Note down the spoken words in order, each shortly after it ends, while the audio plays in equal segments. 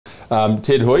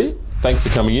Ted Hui, thanks for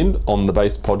coming in on the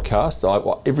Based podcast.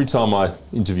 Every time I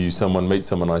interview someone, meet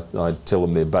someone, I tell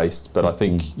them they're based, but I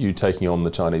think you taking on the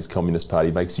Chinese Communist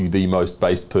Party makes you the most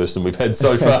based person we've had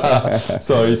so far.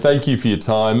 So thank you for your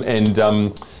time,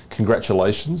 and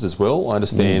congratulations as well. I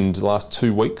understand the last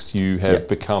 2 weeks you have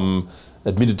become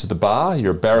admitted to the bar.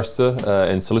 You're a barrister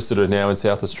and solicitor now in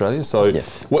South Australia. So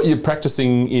what you're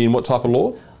practising in, what type of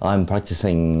law? I'm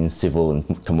practising civil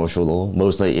and commercial law,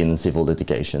 mostly in civil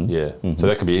litigation. Yeah, so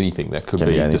that could be anything. That could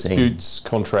be disputes,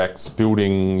 contracts,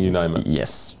 building, you name it.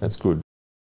 Yes. That's good.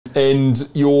 And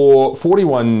you're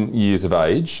 41 years of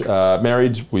age,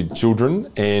 married with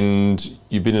children, and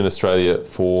you've been in Australia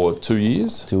for 2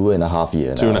 years? 2.5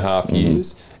 years. 2.5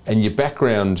 years. And your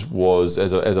background was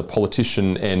as a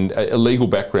politician and a legal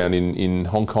background in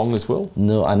Hong Kong as well?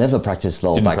 No, I never practiced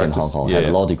law in Hong Kong. I had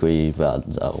a law degree, but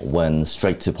went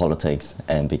straight to politics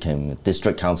and became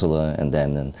district councillor and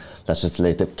then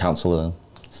legislative councillor.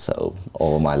 So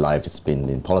all my life it's been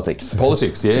in politics.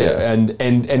 Politics, and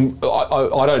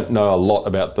I don't know a lot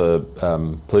about the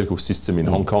political system in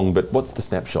Hong Kong, but what's the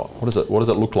snapshot? What does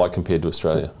it look like compared to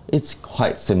Australia? So it's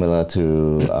quite similar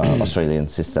to Australian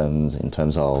systems in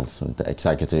terms of the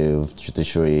executive,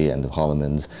 judiciary, and the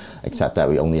parliament, except that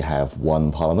we only have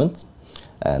one parliament,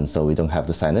 and so we don't have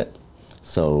the Senate.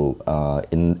 So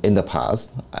in the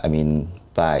past, I mean,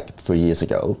 back 3 years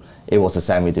ago, it was a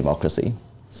semi-democracy.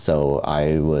 So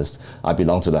I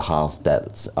belong to the half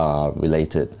that's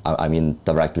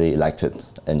directly elected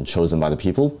and chosen by the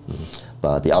people,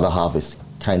 but the other half is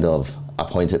kind of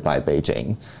appointed by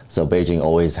Beijing. So Beijing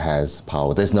always has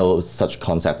power. There's no such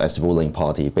concept as ruling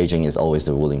party. Beijing is always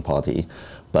the ruling party,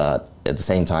 but at the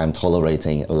same time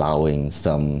tolerating, allowing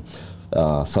some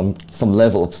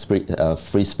level of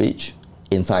free speech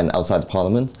inside and outside the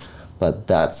parliament. But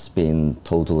that's been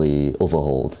totally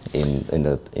overhauled in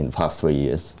the past 3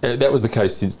 years. That was the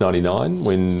case since '99,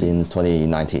 when since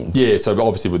 2019. Yeah, so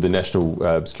obviously with the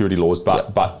national security laws,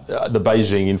 but the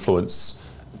Beijing influence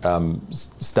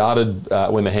started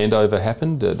when the handover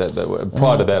happened.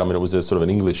 Prior to that, I mean, it was a sort of an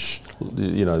English,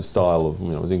 style of,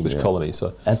 it was English colony.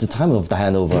 So at the time of the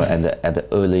handover and at the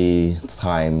early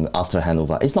time after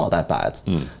handover, it's not that bad.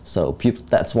 So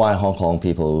that's why Hong Kong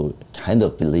people kind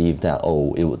of believe that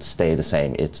it would stay the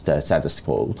same. It's the status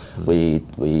quo. We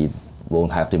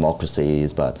won't have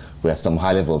democracies, but we have some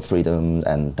high level of freedom,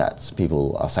 and that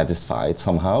people are satisfied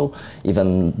somehow,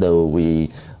 even though we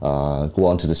go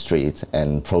onto the street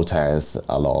and protest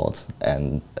a lot,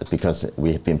 and because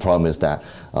we have been promised that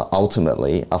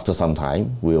ultimately, after some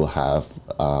time, we will have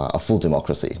a full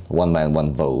democracy, one man,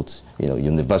 one vote,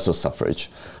 universal suffrage,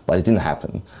 but it didn't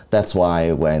happen. That's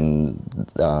why when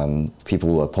people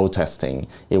were protesting,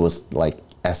 it was like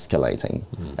escalating.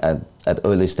 At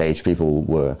early stage, people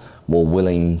were more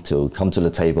willing to come to the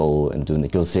table and do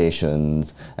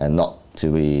negotiations and not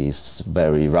to be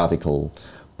very radical.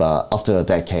 But after a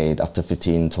decade, after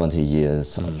 15, 20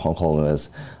 years, Hong Kongers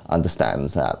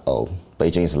understands that,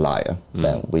 Beijing is a liar,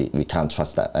 then we can't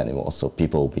trust that anymore. So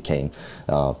people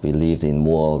believed in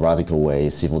more radical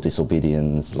ways, civil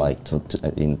disobedience, like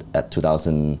at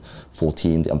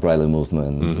 2014, the umbrella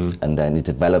movement, and then it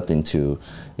developed into,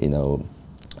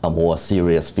 a more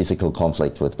serious physical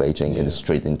conflict with Beijing in the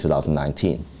street in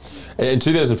 2019. And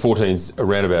 2014 is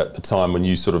around about the time when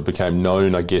you sort of became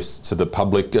known, I guess, to the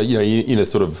public, in a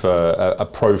sort of a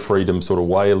pro-freedom sort of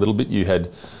way a little bit. You had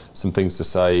some things to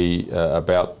say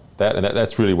about that, and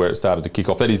that's really where it started to kick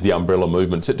off. That is the umbrella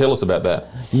movement. Tell us about that.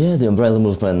 Yeah, the umbrella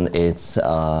movement, it's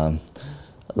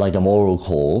like a moral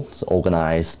code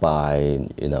organized by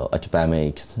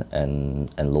academics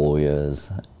and lawyers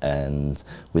and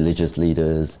religious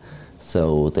leaders.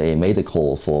 So they made a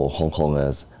call for Hong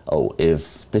Kongers,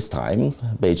 if this time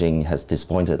Beijing has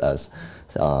disappointed us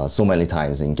so many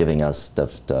times in giving us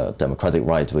the democratic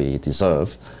right we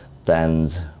deserve, then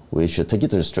we should take it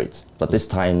to the street. But this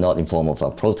time not in form of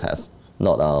a protest,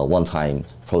 not a one-time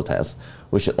protest.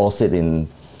 We should all sit in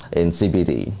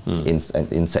CBD,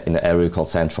 in the area called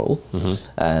Central,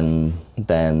 and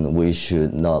then we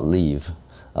should not leave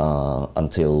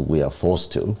until we are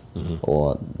forced to,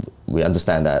 or we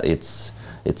understand that it's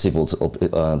civil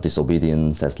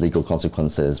disobedience, has legal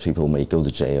consequences, people may go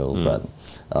to jail, but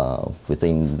we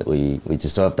think we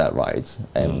deserve that right,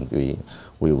 and we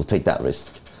will take that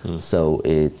risk. So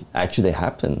it actually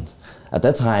happened. At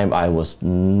that time, I was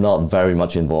not very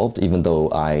much involved, even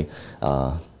though I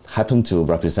happened to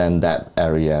represent that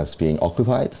area as being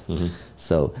occupied.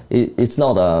 So it's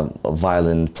not a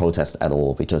violent protest at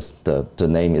all, because the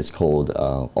name is called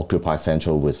Occupy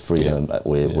Central with Freedom,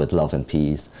 with Love and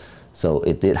Peace. So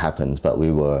it did happen, but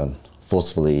we were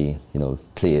forcefully,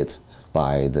 cleared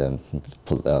by the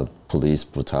police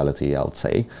brutality, I would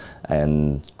say.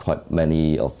 And quite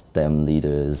many of them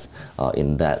leaders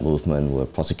in that movement were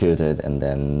prosecuted and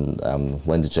then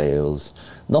went to jails,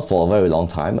 not for a very long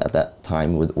time at that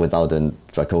time without a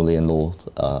draconian law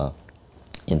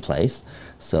in place.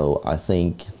 So I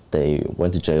think they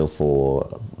went to jail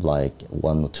for like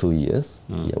 1 or 2 years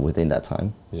within that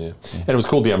time. Yeah, and it was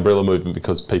called the Umbrella Movement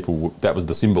because people, that was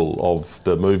the symbol of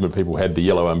the movement. People had the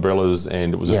yellow umbrellas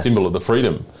and it was a symbol of the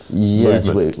freedom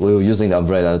movement. We were using the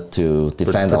umbrella to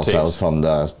defend ourselves from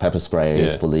the pepper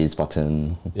spray, police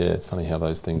button. Yeah, it's funny how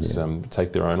those things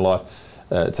take their own life,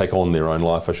 take on their own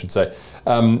life, I should say.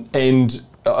 And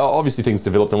obviously things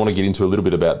developed. I want to get into a little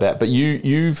bit about that, but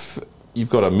you've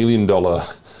got $1 million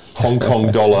Hong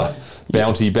Kong dollar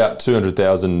bounty, about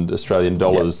 200,000 Australian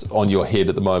dollars on your head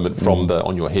at the moment from the,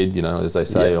 on your head, you know, as they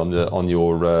say, on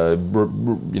your,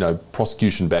 you know,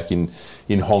 prosecution back in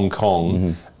Hong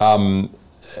Kong.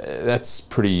 That's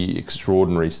pretty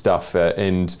extraordinary stuff.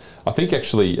 And I think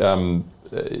actually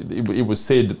it was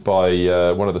said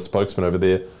by one of the spokesmen over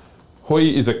there,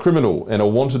 Hui is a criminal and a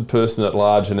wanted person at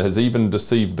large and has even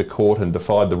deceived the court and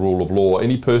defied the rule of law.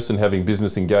 Any person having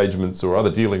business engagements or other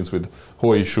dealings with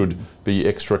Hui should be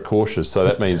extra cautious. So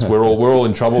that means we're all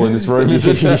in trouble in this room, is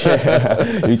it?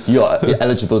 You're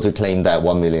eligible to claim that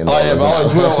 $1 million. I am.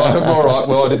 I'm all right.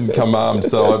 Well, I didn't come armed,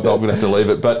 so I'm going to have to leave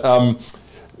it. But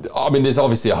I mean, there's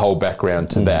obviously a whole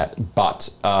background to that. But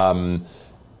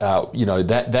you know,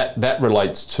 that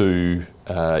relates to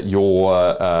your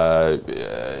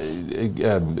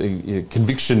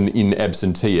conviction in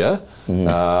absentia,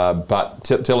 but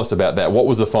tell us about that. What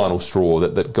was the final straw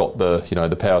that got the, you know,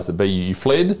 the powers that be? You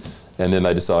fled, and then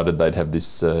they decided they'd have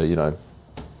this, you know,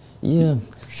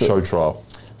 show trial.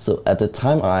 So at the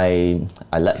time I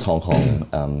left Hong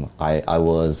Kong, I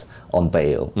was on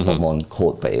bail, on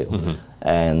court bail,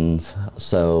 and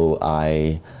so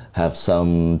I have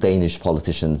some Danish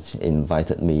politicians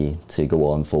invited me to go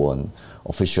on for an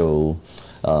official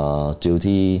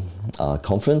duty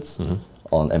conference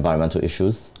on environmental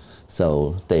issues.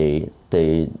 So they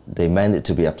meant it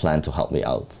to be a plan to help me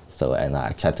out. So, and I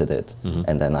accepted it.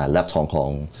 And then I left Hong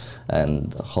Kong,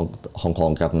 and Hong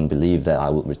Kong government believed that I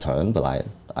would return, but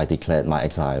I declared my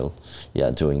exile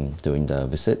during the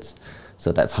visit.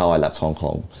 So that's how I left Hong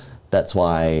Kong. That's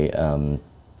why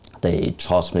they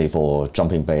charged me for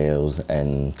jumping bails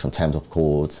and contempt of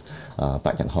court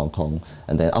back in Hong Kong.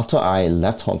 And then after I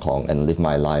left Hong Kong and lived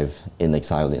my life in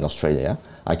exile in Australia,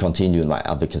 I continued my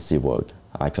advocacy work.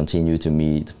 I continued to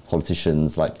meet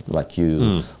politicians like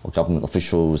you, or government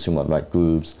officials, human rights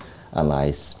groups, and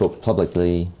I spoke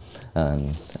publicly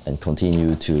and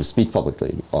continue to speak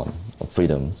publicly on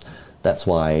freedoms. That's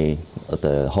why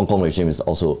the Hong Kong regime is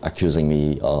also accusing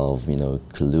me of, you know,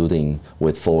 colluding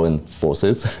with foreign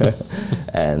forces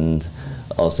and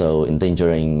also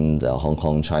endangering the Hong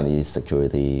Kong Chinese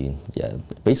security. Yeah,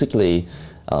 basically,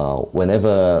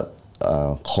 whenever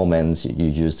comments you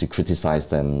use to criticize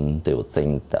them, they would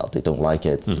think that they don't like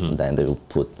it, and then they will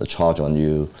put a charge on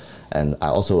you. And I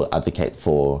also advocate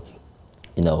for,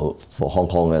 you know, for Hong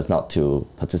Kongers not to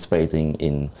participating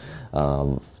in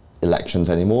elections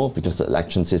anymore, because the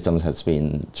election system has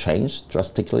been changed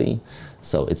drastically.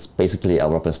 So it's basically a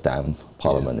rubber stamp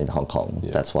parliament in Hong Kong.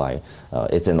 That's why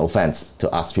it's an offense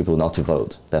to ask people not to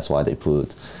vote. That's why they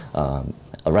put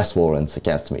arrest warrants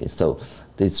against me. So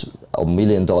this $1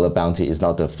 million bounty is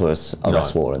not the first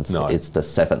arrest warrant. It's the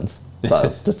 7th.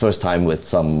 But the first time with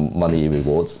some money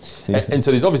rewards. And so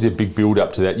there's obviously a big build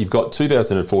up to that. You've got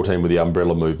 2014 with the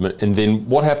Umbrella Movement, and then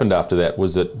what happened after that?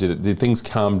 Was it, did things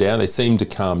calm down? They seemed to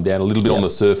calm down a little bit on the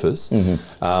surface.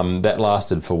 That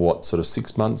lasted for what, sort of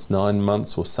 6 months, 9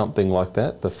 months, or something like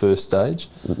that, the first stage?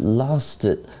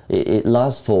 It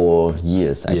lasts for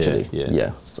years, actually.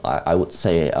 I would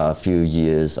say a few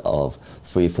years of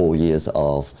 3-4 years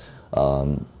of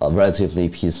a relatively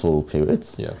peaceful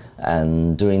periods.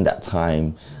 And during that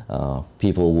time,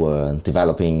 people were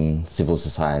developing civil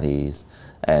societies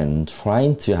and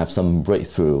trying to have some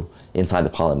breakthrough inside the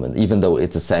parliament, even though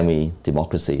it's a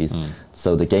semi-democracy.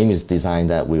 So the game is designed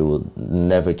that we will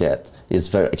never get, it's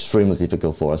very extremely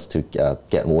difficult for us to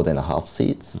get more than a half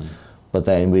seats. But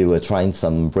then we were trying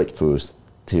some breakthroughs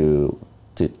to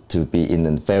be in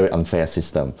a very unfair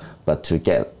system, but to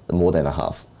get more than a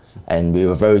half. And we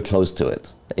were very close to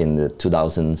it in the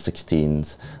 2016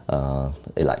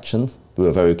 elections. We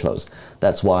were very close.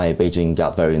 That's why Beijing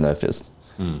got very nervous.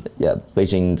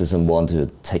 Beijing doesn't want to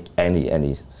take any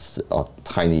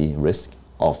tiny risk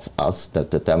of us, the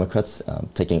Democrats,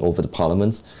 taking over the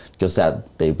parliament, because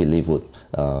that they believe would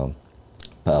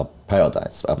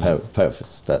paraphrase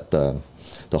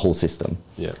the the whole system.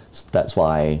 Yeah. So that's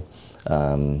why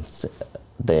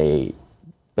Beijing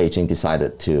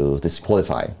decided to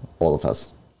disqualify all of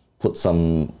us, put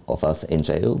some of us in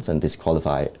jails and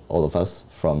disqualify all of us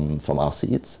from our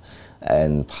seats,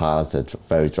 and pass a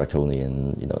very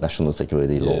draconian, national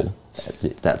security law.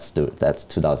 That's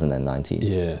 2019.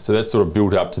 Yeah, so that sort of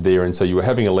built up to there, and so you were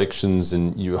having elections,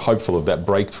 and you were hopeful of that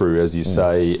breakthrough, as you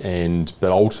say,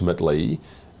 but ultimately,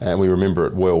 and we remember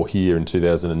it well here in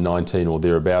 2019 or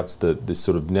thereabouts, that this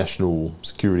sort of national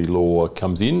security law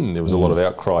comes in, and there was a lot of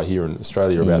outcry here in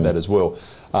Australia about that as well.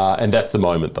 And that's the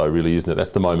moment, though, really, isn't it?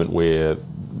 That's the moment where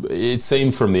it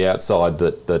seemed from the outside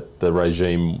that the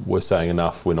regime were saying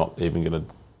enough. We're not even going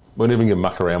to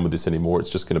muck around with this anymore.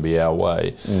 It's just going to be our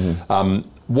way.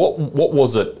 What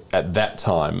was it at that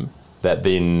time that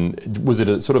then, was it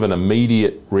a sort of an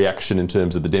immediate reaction in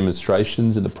terms of the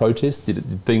demonstrations and the protests? Did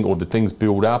things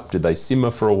build up? Did they simmer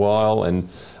for a while? And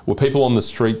were people on the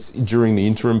streets during the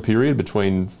interim period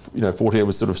between 14? It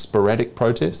was sort of sporadic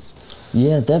protests.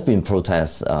 Yeah, there have been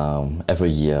protests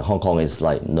every year. Hong Kong is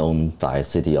known by a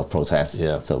city of protests.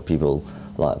 Yeah. So people,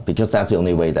 because that's the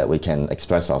only way that we can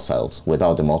express ourselves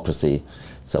without democracy.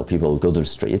 So people go to the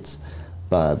streets.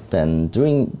 But then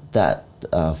during that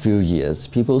few years,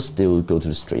 people still go to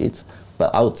the streets.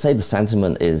 But I would say the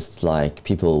sentiment is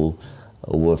people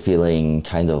were feeling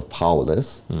kind of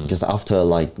powerless, because after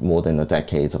more than a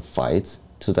decade of fights,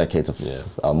 2 decades of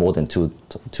more than two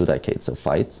decades of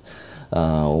fights,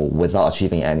 without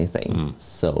achieving anything.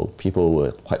 So people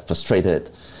were quite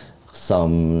frustrated.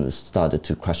 Some started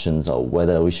to question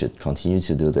whether we should continue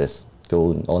to do this,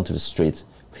 go onto the street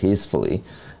peacefully,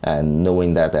 and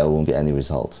knowing that there won't be any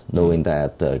result, knowing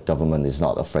that the government is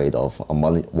not afraid of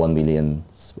 1 million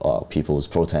people's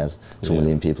protest, 2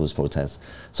 million people's protest.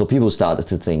 So people started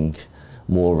to think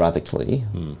more radically.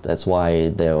 That's why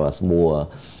there was more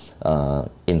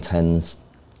intense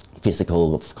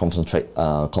physical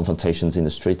confrontations in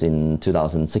the street in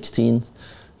 2016,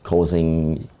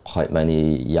 causing quite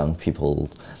many young people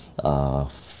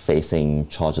facing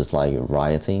charges like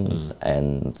rioting,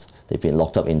 and they've been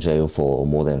locked up in jail for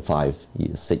more than 5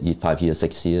 years,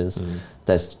 6 years.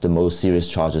 That's the most serious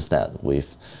charges that we've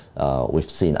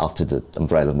seen after the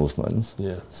umbrella movement.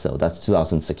 Yeah. So that's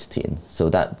 2016.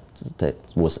 So that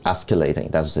was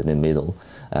escalating. That was in the middle,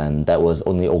 and that was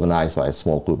only organized by a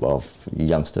small group of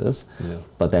youngsters. Yeah.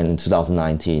 But then in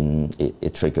 2019,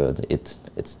 it triggered. It's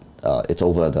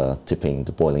over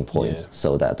the boiling point,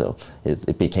 so that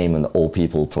it became an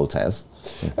all-people protest.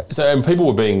 So, and people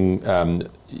were being,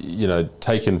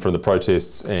 taken from the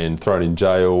protests and thrown in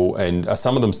jail, and are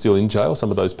some of them still in jail, some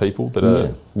of those people that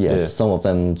are... Yeah, some of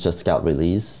them just got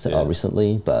released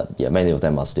recently, but many of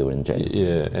them are still in jail.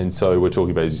 Yeah, and so we're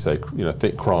talking about, as you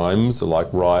say, crimes like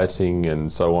rioting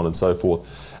and so on and so forth.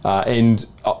 And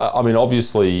I mean,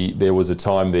 obviously there was a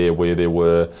time there where there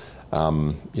were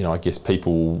I guess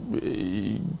people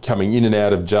coming in and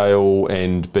out of jail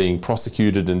and being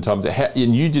prosecuted in times.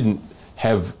 And you didn't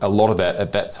have a lot of that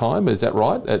at that time, is that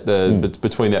right?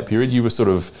 Between that period, you were sort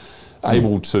of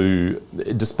able to,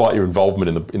 despite your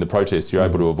involvement in the protests, you're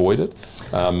able to avoid it.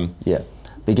 Yeah,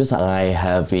 because I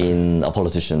have been a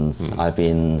politician. I've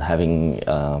been having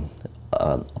a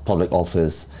public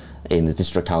office in the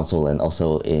district council and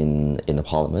also in the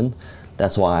parliament.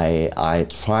 That's why I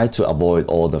try to avoid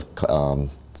all the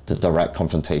direct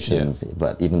confrontations.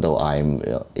 But even though I'm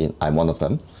one of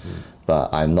them, but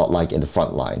I'm not in the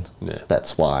front line.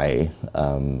 That's why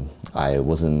I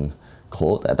wasn't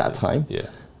caught at that time.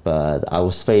 But I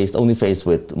was only faced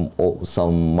with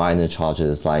some minor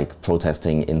charges like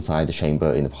protesting inside the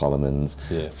chamber in the parliament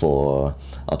for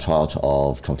a charge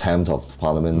of contempt of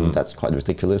parliament. That's quite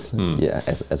ridiculous.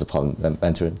 As a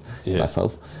parliamentarian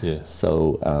myself.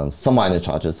 So some minor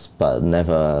charges, but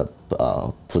never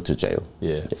put to jail.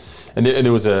 And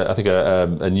there was I think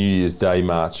a New Year's Day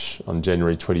march on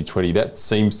January 2020. That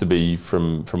seems to be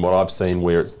from what I've seen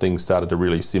where things started to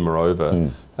really simmer over.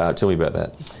 Tell me about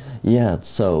that. Yeah,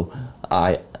 so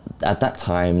at that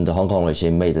time, the Hong Kong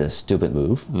regime made a stupid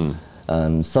move.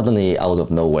 Suddenly, out of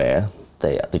nowhere,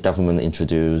 the government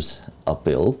introduced a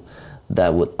bill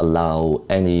that would allow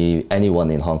anyone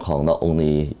in Hong Kong, not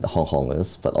only the Hong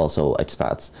Kongers, but also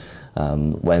expats,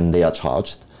 when they are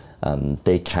charged,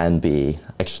 they can be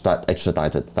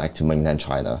extradited back to mainland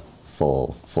China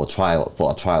for a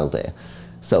trial there.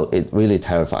 So it really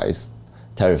terrified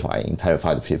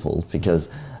the people, because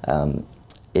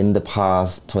in the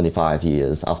past 25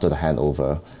 years after the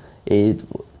handover,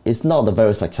 it's not a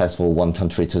very successful one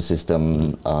country, two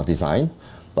system design,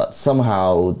 But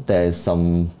somehow there's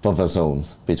some buffer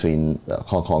zones between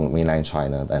Hong Kong, mainland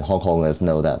China, and Hong Kongers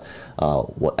know that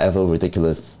whatever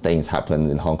ridiculous things happen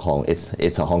in Hong Kong,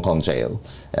 it's a Hong Kong jail.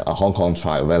 A Hong Kong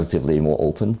trial, relatively more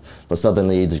open. But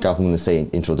suddenly the government is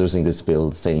introducing this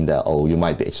bill saying that, oh, you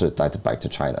might be extradited back to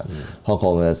China. Hong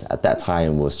Kongers at that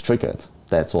time was triggered.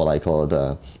 That's what I call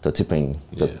the tipping,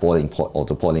 the boiling point, or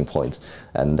the boiling point,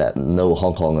 and that no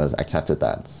Hong Kongers accepted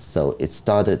that. So it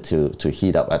started to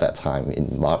heat up at that time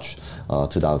in March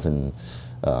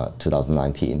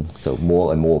 2019. So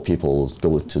more and more people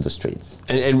go to the streets.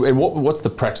 And what's the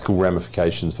practical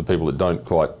ramifications for people that don't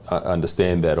quite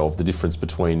understand that, of the difference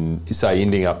between, say,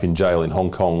 ending up in jail in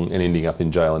Hong Kong and ending up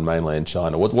in jail in mainland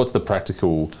China? What's the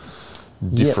practical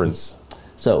difference?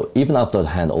 So even after the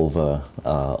handover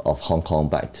of Hong Kong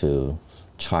back to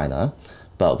China,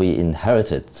 but we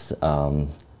inherited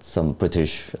some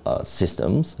British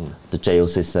systems. The jail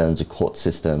systems, the court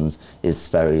systems is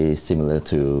very similar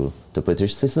to the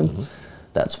British system.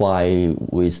 That's why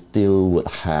we still would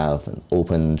have an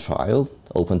open trial,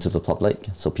 open to the public,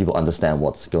 so people understand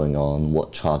what's going on,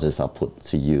 what charges are put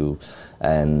to you,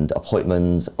 and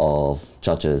appointments of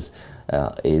judges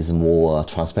is more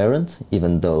transparent,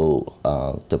 even though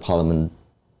the parliament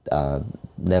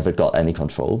never got any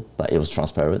control, but it was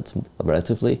transparent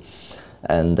relatively.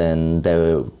 And then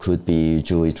there could be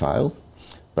jury trial,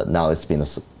 but now it's been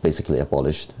basically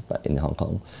abolished in Hong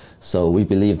Kong. So we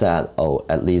believe that, oh,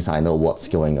 at least I know what's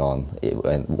going on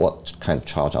and what kind of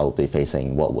charge I will be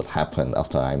facing, what would happen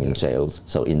after I'm in jail.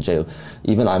 So in jail,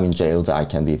 even I'm in jail, I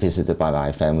can be visited by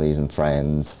my families and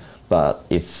friends. But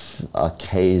if a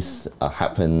case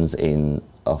happens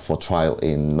for trial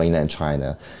in mainland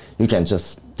China, you can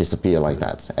just disappear like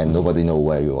that, and nobody knows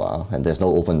where you are, and there's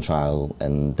no open trial,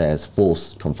 and there's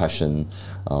forced confession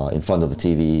in front of the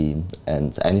TV,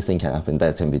 and anything can happen.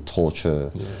 There can be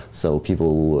torture. So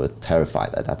people were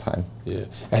terrified at that time.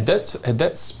 Had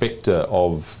that spectre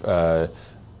of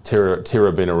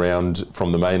terror been around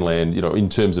from the mainland, you know, in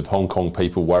terms of Hong Kong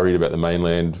people worried about the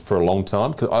mainland for a long time?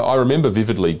 Because I remember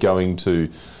vividly going to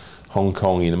Hong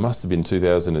Kong it must have been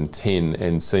 2010,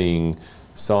 and seeing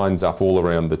signs up all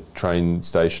around the train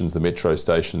stations, the metro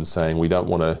stations, saying we don't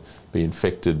want to be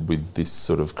infected with this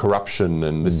sort of corruption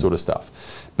and this sort of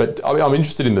stuff. But I'm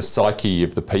interested in the psyche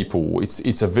of the people.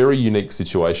 It's a very unique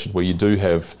situation where you do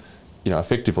have, you know,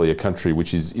 effectively a country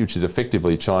which is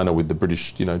effectively China with the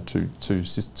British, you know, two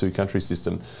country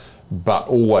system, but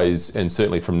always, and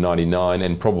certainly from '99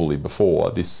 and probably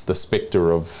before, the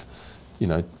spectre of, you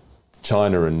know,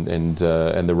 China and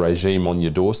the regime on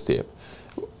your doorstep.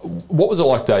 What was it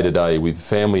like day to day with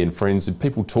family and friends? Did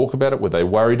people talk about it? Were they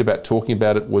worried about talking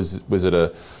about it?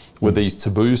 Were these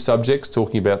taboo subjects,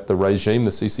 talking about the regime,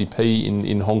 the CCP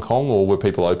in Hong Kong, or were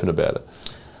people open about it?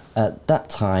 At that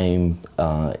time,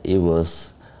 it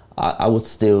was, I would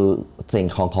still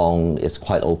think Hong Kong is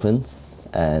quite open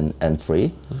and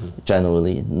free,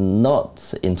 generally,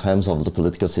 not in terms of the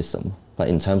political system, but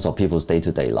in terms of people's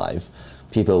day-to-day life.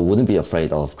 People wouldn't be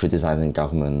afraid of criticizing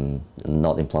government,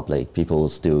 not in public. People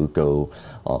still go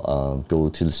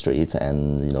to the street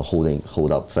and, you know,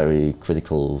 hold up very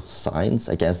critical signs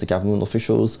against the government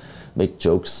officials, make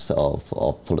jokes of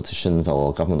politicians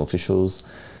or government officials.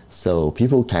 So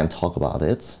people can talk about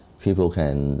it. People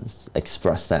can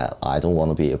express that I don't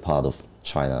want to be a part of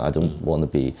China. I don't want to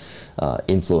be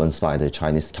influenced by the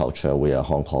Chinese culture. We are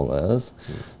Hong Kongers.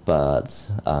 But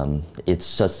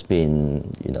it's just been,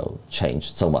 you know,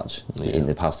 changed so much in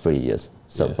the past 3 years.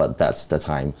 So, but that's the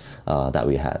time that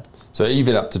we had. So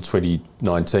even up to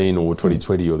 2019 or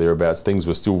 2020 or thereabouts, things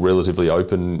were still relatively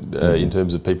open in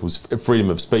terms of people's freedom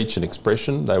of speech and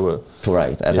expression. They were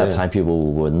correct. At that time,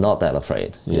 people were not that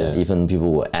afraid. Even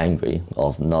people were angry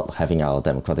of not having our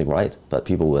democratic right, but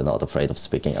people were not afraid of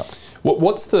speaking up.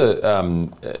 What's the?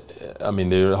 I mean,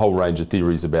 there are a whole range of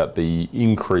theories about the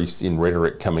increase in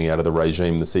rhetoric coming out of the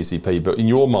regime, the CCP. But in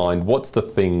your mind, what's the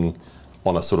thing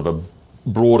on a sort of a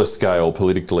broader scale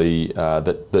politically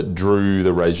that drew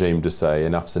the regime to say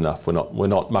enough's enough? We're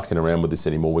not mucking around with this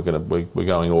anymore. We're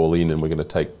going all in, and we're going to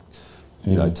take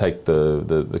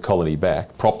the colony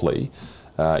back properly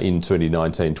in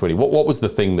 2019-20. What was the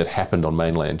thing that happened on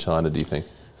mainland China, do you think?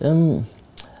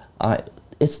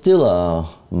 It's still a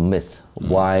myth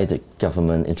why the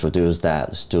government introduced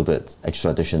that stupid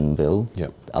extradition bill,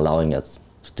 allowing us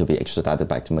to be extradited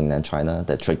back to mainland China,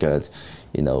 that triggered,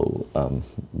 you know,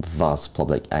 vast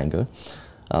public anger.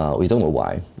 We don't know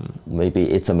why. Maybe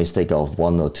it's a mistake of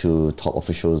one or two top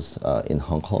officials in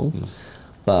Hong Kong.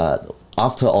 But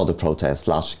after all the protests,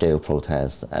 large-scale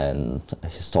protests and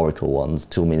historical ones,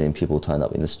 2 million people turned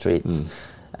up in the streets,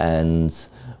 and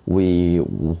we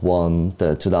won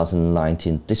the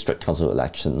 2019 district council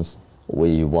elections.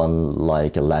 We won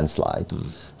like a landslide.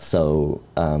 So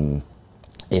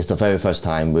it's the very first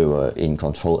time we were in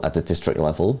control at the district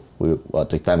level.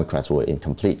 The Democrats were in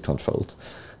complete control.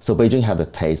 So Beijing had a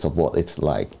taste of what it's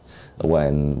like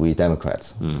when we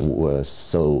Democrats were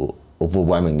so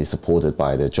overwhelmingly supported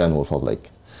by the general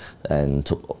public and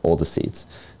took all the seats.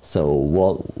 So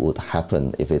what would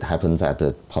happen if it happens at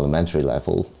the parliamentary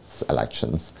level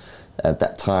elections? At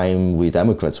that time, we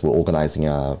Democrats were organizing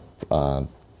a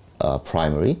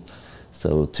primary,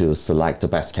 so to select the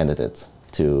best candidates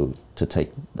to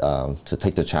take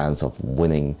the chance of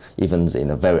winning, even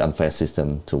in a very unfair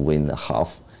system, to win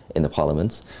half in the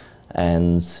parliament.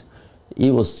 And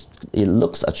it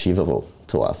looks achievable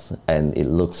to us, and it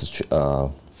looks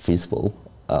feasible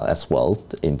as well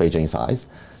in Beijing's eyes.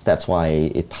 That's why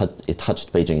it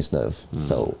touched Beijing's nerve.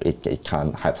 So it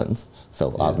can't happen.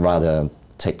 So I'd rather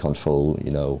take control,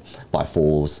 by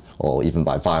force or even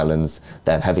by violence,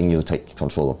 than having you take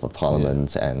control of the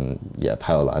parliament and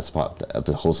paralyze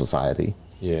the whole society.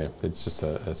 Yeah, it's just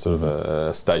a sort of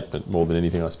a statement more than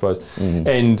anything, I suppose.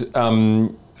 And I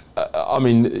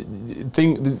mean,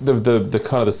 the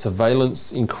kind of the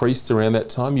surveillance increased around that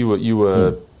time. You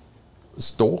were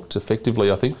stalked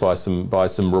effectively, I think, by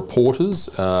some reporters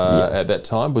at that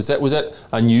time. Was that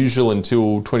unusual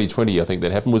until 2020? I think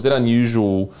that happened. Was that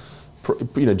unusual?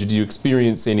 Did you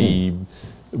experience any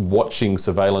watching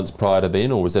surveillance prior to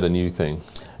then, or was that a new thing?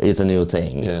 It's a new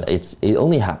thing. Yeah. It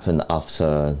only happened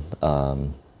after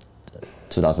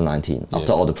 2019,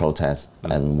 after all the protests,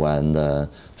 and when the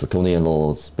draconian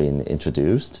laws been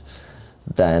introduced.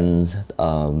 Then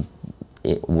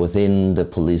within the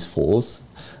police force,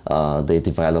 they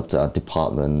developed a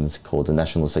department called the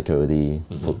National Security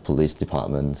Police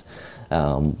Department.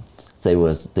 They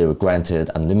were granted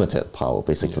unlimited power,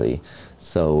 basically.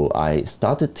 So I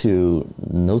started to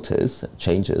notice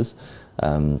changes.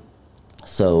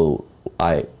 So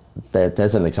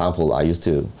there's an example I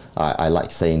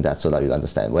like saying that so that you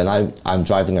understand. When I'm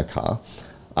driving a car,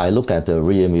 I look at the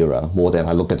rear mirror more than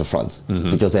I look at the front,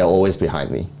 because they're always behind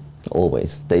me,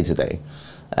 always, day to day.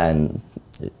 And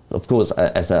of course,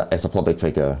 as a public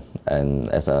figure and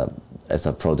as a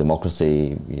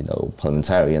pro-democracy,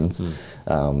 parliamentarian,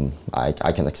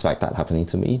 I can expect that happening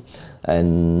to me.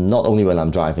 And not only when I'm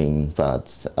driving,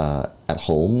 but at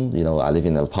home, I live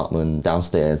in an apartment.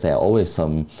 Downstairs, there are always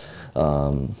some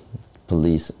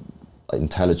police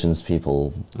intelligence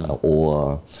people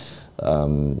or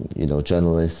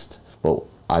journalists. Well,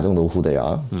 I don't know who they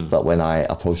are, but when I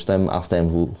approach them, ask them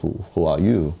who are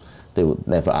you, they would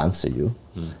never answer you.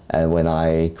 And when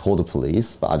I call the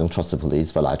police, but I don't trust the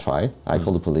police, but I try. I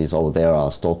call the police, there are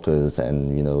stalkers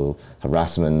and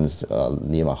harassments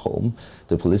near my home.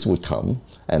 The police would come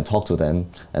and talk to them,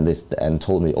 and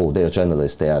told me, they're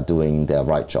journalists, they are doing their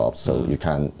right job, so you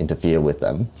can't interfere with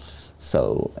them.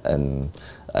 So and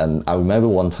I remember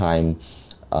one time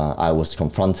I was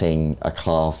confronting a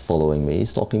car following me,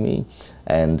 stalking me,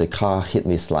 and the car hit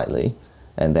me slightly,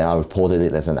 and then I reported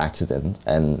it as an accident.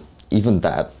 And even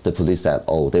that, the police said,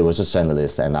 they were just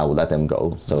journalists, and I would let them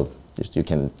go. So you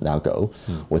can now go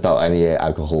without any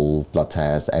alcohol, blood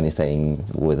test, anything,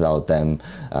 without them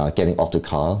getting off the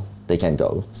car. They can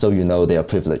go. So they are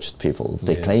privileged people.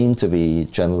 They claim to be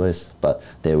journalists, but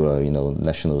they were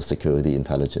national security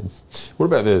intelligence. What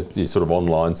about the sort of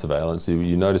online surveillance? Are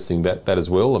you noticing that as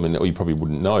well? I mean, you probably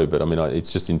wouldn't know, but I mean,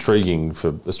 it's just intriguing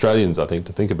for Australians, I think,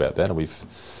 to think about that. And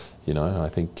I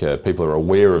think people are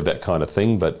aware of that kind of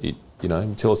thing, but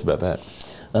tell us about that.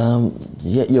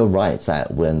 Yeah, you're right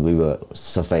that when we were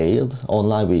surveilled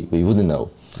online, we wouldn't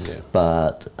know. Yeah.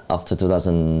 But after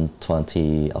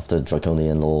 2020, after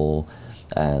draconian law,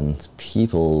 and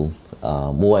people,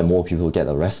 more and more people get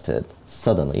arrested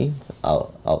suddenly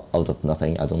out of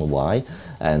nothing. I don't know why,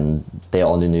 and they're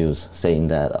on the news saying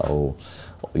that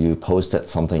you posted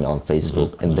something on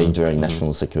Facebook endangering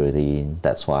national security.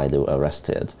 That's why they were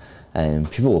arrested.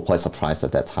 And people were quite surprised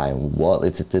at that time.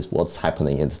 What's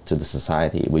happening to the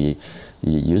society? We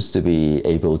used to be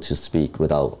able to speak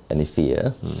without any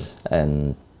fear,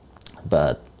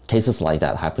 but cases like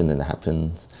that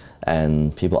happened,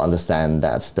 and people understand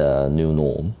that's the new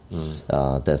norm.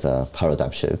 There's a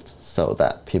paradigm shift, so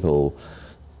that people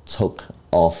took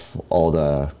off all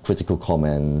the critical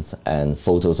comments and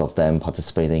photos of them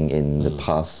participating in the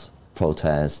past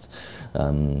protest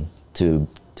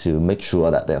to make sure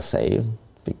that they're safe,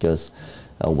 because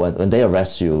when they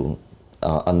arrest you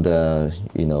under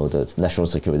the national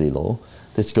security law,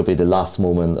 this could be the last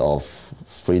moment of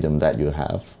freedom that you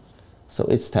have. So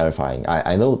it's terrifying.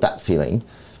 I know that feeling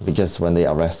because when they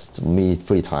arrest me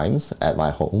 3 times at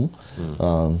my home,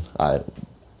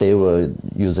 they were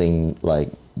using like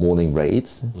morning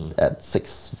raids at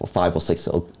 5 or 6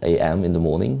 a.m. in the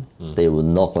morning. They would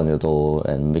knock on your door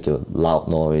and make a loud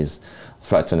noise,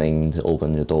 threatening to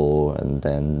open your door, and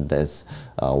then there's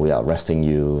we are arresting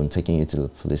you and taking you to the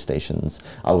police stations.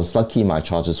 I was lucky my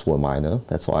charges were minor,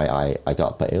 that's why I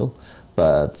got bail.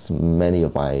 But many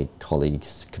of my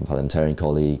colleagues, parliamentarian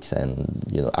colleagues and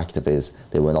activists,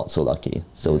 they were not so lucky.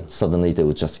 So suddenly they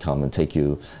would just come and take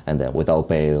you, and then without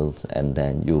bail, and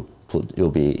then you'll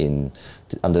be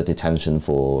under detention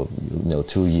for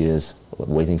 2 years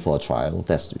waiting for a trial.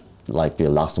 That's like your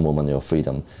last moment of your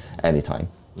freedom anytime.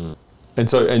 And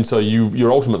so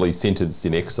you're ultimately sentenced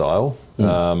in exile.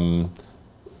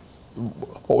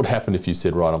 What would happen if you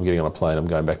said, right, I'm getting on a plane, I'm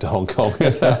going back to Hong Kong?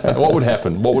 What would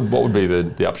happen? What would be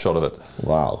the upshot of it?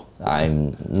 Wow,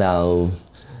 I'm now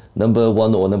number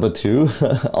 1 or number 2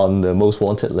 on the most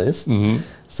wanted list.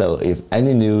 So if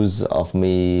any news of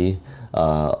me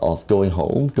of going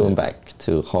home, going back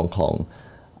to Hong Kong,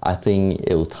 I think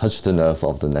it will touch the nerve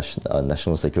of the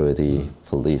national security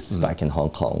police back in Hong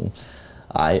Kong.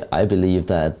 I believe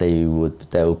that there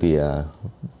will be a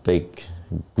big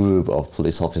group of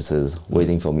police officers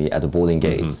waiting for me at the boarding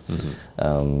gate.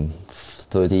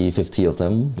 30, 50 of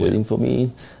them waiting for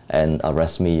me and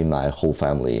arrest me and my whole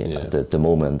family the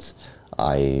moment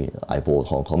I board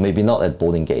Hong Kong. Maybe not at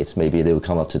boarding gate, maybe they will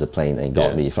come up to the plane and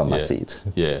got me from my seat.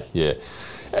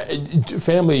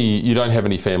 Family, you don't have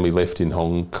any family left in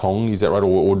Hong Kong, is that right?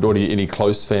 Or any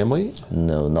close family?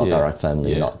 No, not direct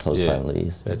family, not close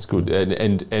families. That's good.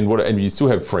 And you still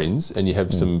have friends, and you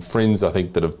have some friends, I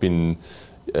think, that have been,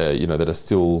 that are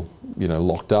still,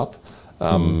 locked up.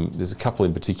 There's a couple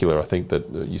in particular, I think, that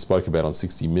you spoke about on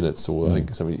 60 Minutes, or I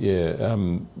think somebody,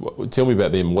 tell me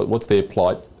about them. What's their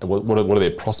plight? What are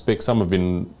their prospects? Some have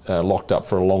been locked up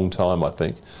for a long time, I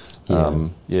think.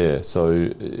 So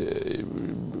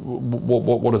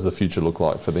what does the future look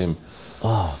like for them?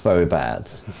 Oh, very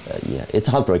bad. It's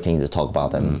heartbreaking to talk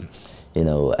about them.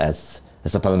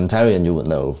 As a parliamentarian, you would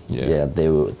know.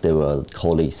 They were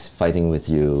colleagues fighting with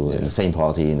you in the same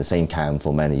party, in the same camp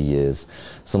for many years.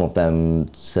 Some of them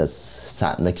just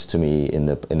sat next to me in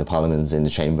the parliaments, in the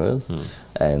chambers,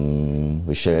 and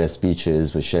we share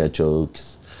speeches, we share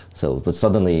jokes. But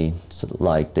suddenly,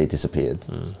 like, they disappeared.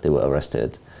 They were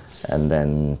arrested. And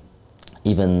then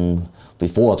even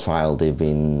before a trial, they've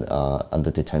been under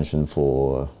detention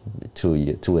for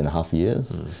 2.5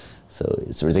 years. So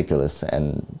it's ridiculous,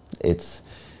 and it's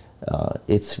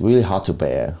really hard to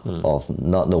bear of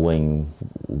not knowing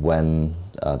when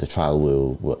the trial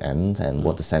will end and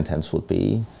what the sentence would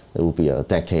be. It will be a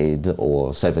decade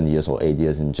or 7 years or 8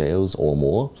 years in jails or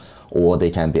more, or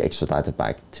they can be extradited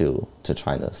back to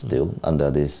China still under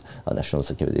this national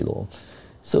security law.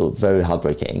 So very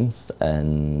heartbreaking,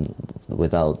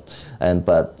 but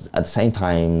at the same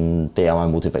time, they are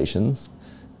my motivations.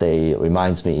 They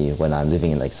remind me when I'm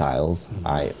living in exiles,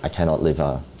 I cannot live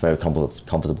a very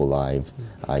comfortable life.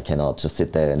 I cannot just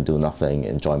sit there and do nothing,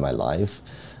 enjoy my life,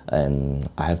 and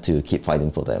I have to keep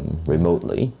fighting for them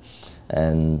remotely.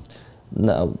 And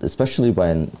now, especially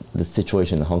when the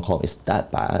situation in Hong Kong is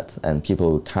that bad and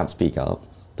people can't speak up,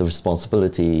 the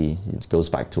responsibility goes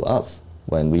back to us.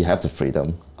 When we have the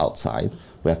freedom outside,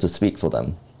 we have to speak for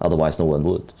them. Otherwise, no one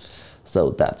would.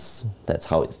 So that's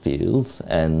how it feels.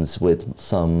 And with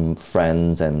some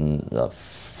friends and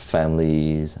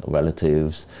families,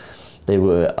 relatives, they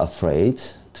were afraid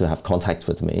to have contact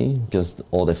with me because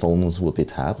all their phones would be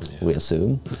tapped, we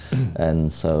assume.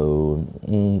 And so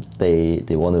they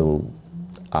want to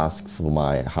ask for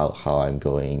how I'm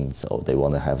going. So they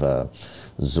want to have a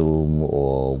Zoom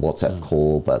or WhatsApp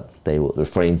call, but they will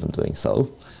refrain from doing so.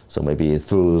 So maybe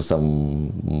through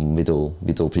some middle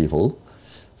people,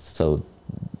 so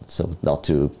not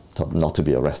to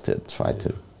be arrested. Try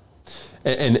to.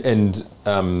 And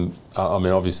I mean,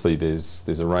 obviously,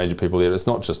 there's a range of people there. It's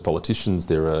not just politicians.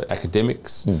 There are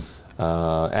academics,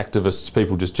 activists,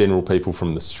 people, just general people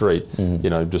from the street.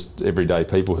 Just everyday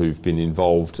people who've been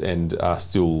involved and are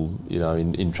still,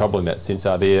 in trouble in that sense.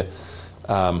 Are there?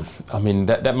 I mean,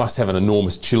 that must have an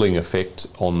enormous chilling effect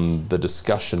on the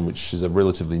discussion, which is a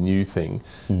relatively new thing,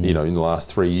 in the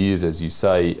last 3 years, as you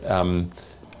say.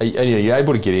 Are you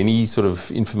able to get any sort of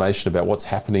information about what's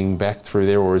happening back through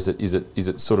there, or is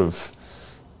it sort of,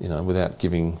 without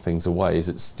giving things away, is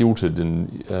it stilted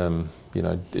and,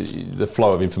 the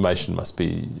flow of information must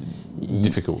be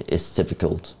difficult? It's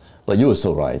difficult. But you were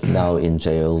so right. Now in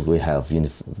jail, we have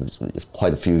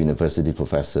quite a few university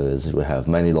professors. We have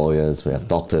many lawyers. We have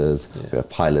doctors. We have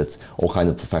pilots. All kinds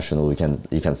of professionals.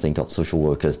 You can think of social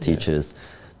workers, teachers.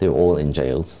 They're all in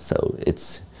jails. So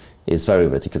it's very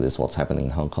ridiculous what's happening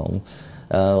in Hong Kong.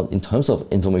 In terms of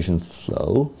information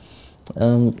flow,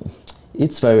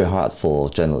 it's very hard for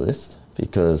journalists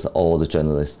because all the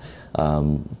journalists,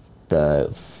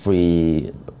 the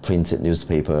free printed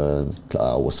newspaper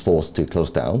was forced to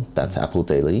close down. That's Apple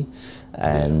Daily.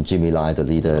 And Jimmy Lai, the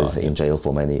leader, is in jail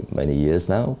for many years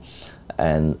now.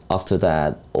 And after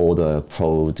that, all the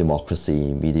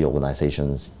pro-democracy media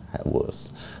organizations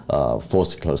was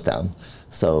forced to close down.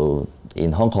 So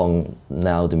in Hong Kong,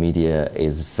 now the media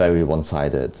is very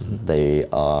one-sided. They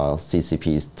are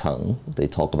CCP's tongue. They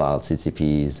talk about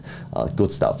CCP's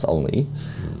good stuff only.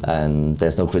 And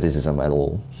there's no criticism at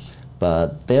all.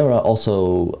 But there are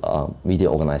also media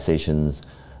organizations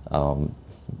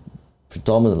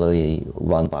predominantly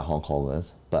run by Hong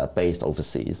Kongers, but based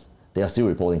overseas. They are still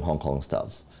reporting Hong Kong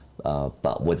stuff,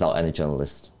 but without any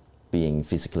journalists being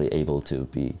physically able to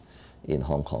be in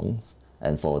Hong Kong.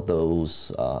 And for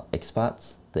those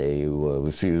expats, they were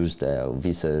refused their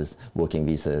visas, working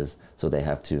visas, so they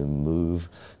have to move.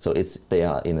 So they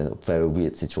are in a very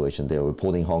weird situation. They are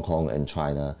reporting Hong Kong and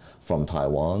China from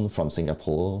Taiwan, from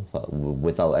Singapore, but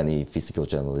without any physical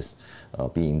journalists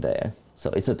being there. So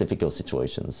it's a difficult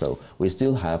situation. So we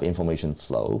still have information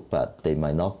flow, but they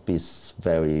might not be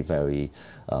very, very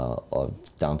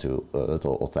down to earth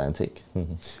or authentic.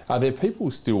 Are there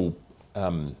people still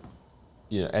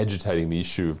agitating the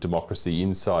issue of democracy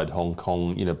inside Hong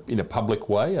Kong in a public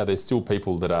way? Are there still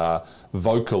people that are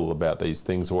vocal about these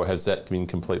things, or has that been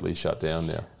completely shut down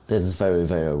now? This is very,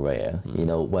 very rare.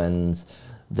 When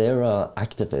there are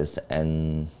activists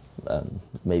and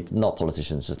maybe not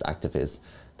politicians, just activists,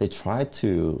 they try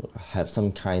to have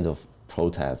some kind of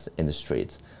protest in the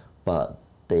streets, but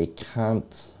they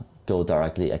can't go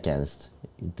directly against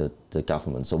the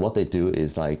government. So what they do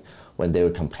is, like, when they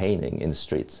were campaigning in the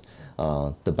streets,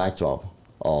 the backdrop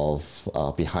of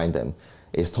behind them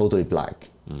is totally black.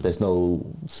 There's no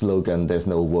slogan, there's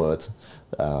no word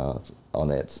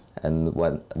on it. And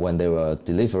when they were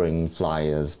delivering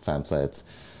flyers, pamphlets,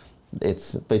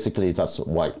 it's basically just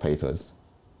white papers.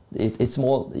 It's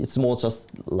more just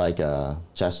like a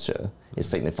gesture. It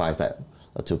signifies that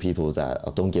to people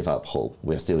that don't give up hope.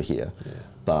 We're still here,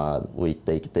 but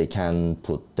they can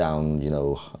put down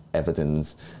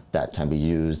evidence that can be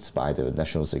used by the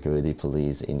National Security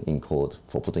Police in court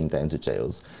for putting them to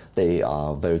jails. They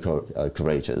are very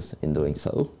courageous in doing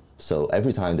so. So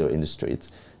every time they're in the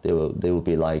streets, they will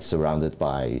be like surrounded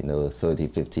by 30,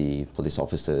 50 police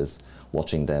officers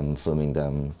watching them, filming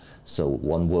them. So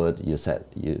one word you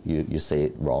say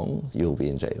it wrong, you'll be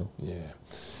in jail. Yeah.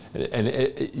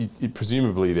 And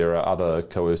presumably there are other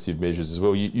coercive measures as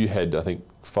well. You had, I think,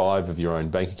 5 of your own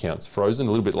bank accounts frozen,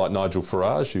 a little bit like Nigel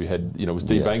Farage, who had, was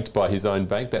debanked by his own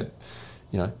bank. That,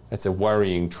 that's a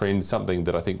worrying trend, something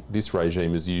that I think this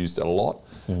regime has used a lot.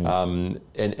 And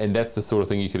that's the sort of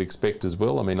thing you could expect as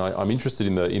well. I mean, I'm interested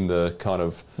in the kind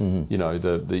of,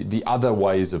 the other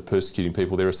ways of persecuting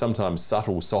people. There are sometimes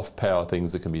subtle soft power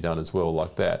things that can be done as well,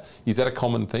 like that. Is that a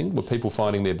common thing? Were people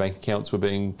finding their bank accounts were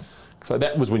being... So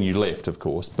that was when you left, of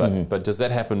course, but does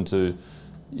that happen to,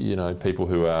 people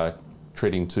who are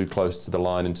treading too close to the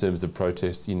line in terms of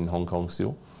protests in Hong Kong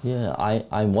still? Yeah,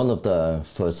 I'm one of the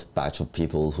first batch of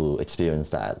people who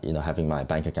experienced that, having my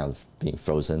bank account being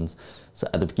frozen. So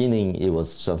at the beginning, it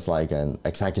was just like an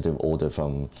executive order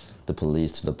from the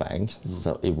police to the bank.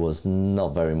 So it was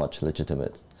not very much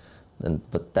legitimate.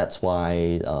 But that's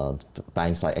why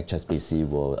banks like HSBC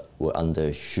were under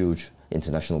huge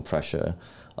international pressure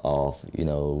of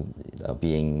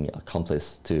being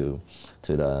accomplice to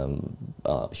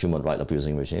the human rights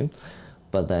abusing regime.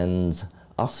 But then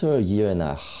after a year and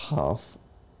a half,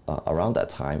 around that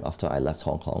time, after I left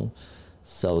Hong Kong,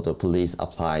 so the police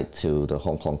applied to the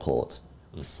Hong Kong court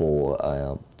for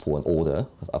an order,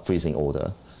 a freezing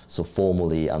order, so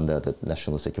formally under the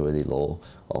national security law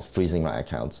of freezing my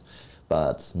accounts.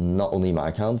 But not only my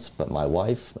accounts, but my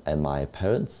wife and my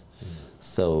parents.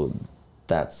 So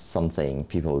that's something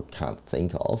people can't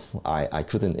think of. I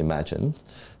couldn't imagine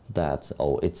that,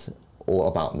 it's all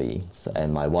about me. So,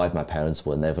 and my wife, my parents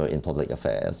were never in public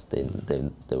affairs.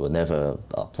 They were never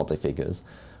public figures.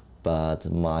 But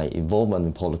my involvement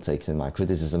in politics and my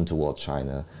criticism towards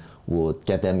China would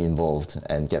get them involved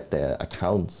and get their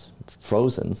accounts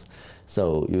frozen.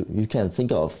 So you can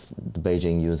think of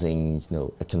Beijing using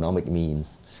economic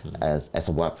means as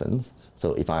a weapon.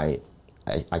 So if I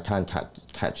I can't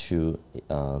catch you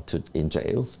in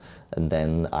jails, and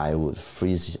then I would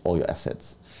freeze all your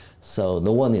assets. So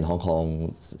no one in Hong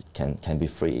Kong can be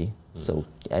free. So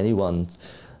anyone,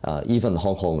 even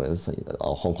Hong Kongers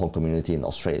or Hong Kong community in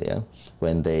Australia,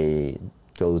 when they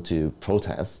go to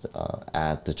protest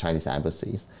at the Chinese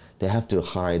embassies, they have to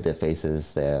hide their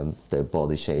faces, their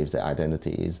body shapes, their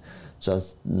identities,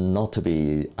 just not to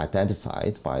be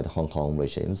identified by the Hong Kong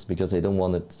regimes, because they don't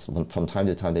want it. From time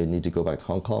to time, they need to go back to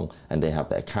Hong Kong, and they have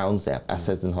their accounts, they have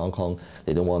assets in Hong Kong.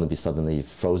 They don't want to be suddenly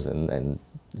frozen, and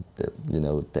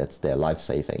that's their life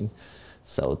saving.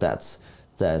 So that's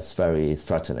very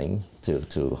threatening to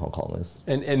Hong Kongers.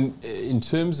 And in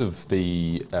terms of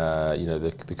the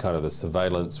the kind of the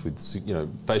surveillance with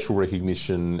facial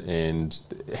recognition, and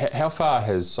how far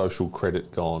has social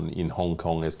credit gone in Hong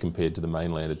Kong as compared to the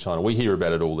mainland of China? We hear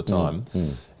about it all the time,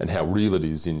 and how real it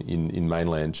is in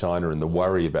mainland China, and the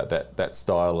worry about that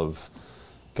style of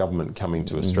government coming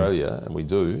to Australia, and we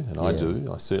do, and I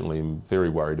do. I certainly am very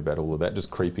worried about all of that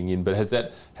just creeping in. But has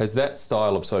that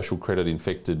style of social credit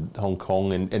infected Hong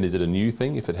Kong, and is it a new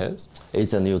thing if it has?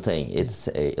 It's a new thing. It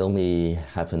only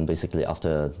happened basically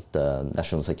after the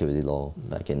national security law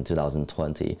back in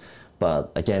 2020. But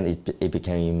again, it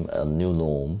became a new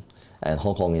norm, and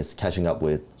Hong Kong is catching up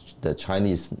with the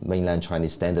mainland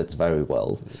Chinese standards very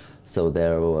well. So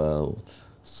there were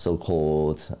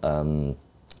so-called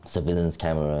surveillance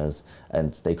cameras,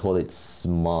 and they call it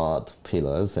smart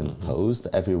pillars and posts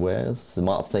everywhere,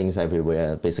 smart things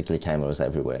everywhere, basically cameras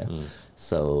everywhere.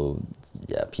 So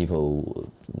yeah,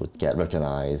 people would get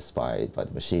recognized by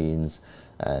the machines,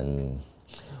 and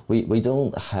we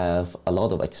don't have a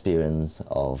lot of experience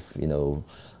of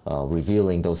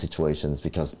revealing those situations,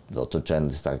 because the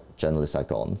journalists are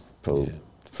gone,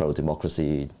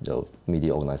 pro-democracy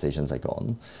media organizations are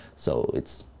gone. So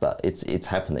it's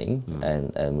happening,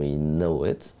 and we know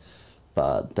it,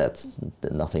 but that's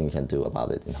nothing we can do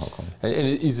about it in Hong Kong. And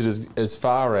is it as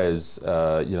far as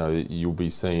you'll be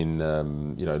seen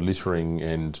littering,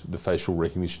 and the facial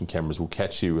recognition cameras will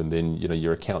catch you, and then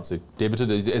your accounts are debited?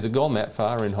 Has it gone that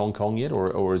far in Hong Kong yet,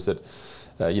 or is it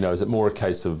is it more a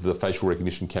case of the facial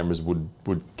recognition cameras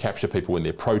would capture people when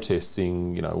they're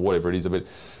protesting, whatever it is? But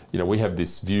we have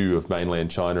this view of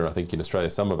mainland China, I think in Australia,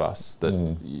 some of us,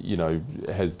 that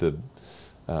has the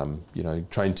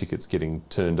train tickets getting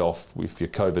turned off if your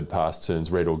COVID pass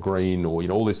turns red or green, or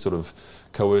all this sort of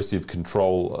coercive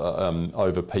control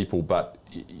over people. But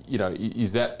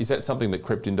is that something that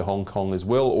crept into Hong Kong as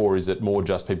well, or is it more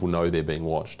just people know they're being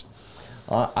watched?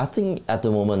 I think at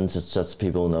the moment it's just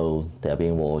people know they're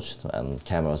being watched, and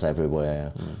cameras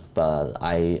everywhere. But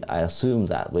I assume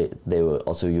that they were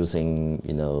also using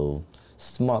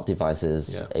smart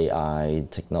devices, AI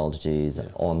technologies,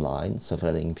 online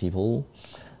surveilling people,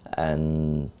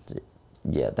 and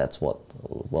that's what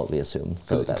we assume.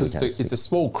 Because it's a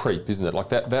small creep, isn't it? Like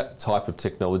that type of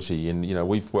technology, and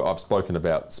I've spoken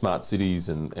about smart cities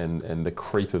and the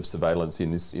creep of surveillance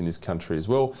in this country as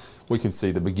well. We can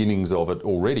see the beginnings of it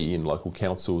already in local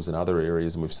councils and other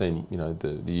areas, and we've seen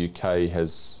the UK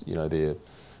has their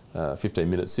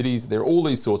 15-minute cities. There are all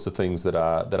these sorts of things that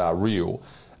are real.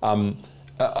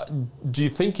 Do you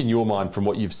think, in your mind, from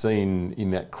what you've seen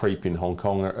in that creep in Hong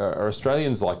Kong, are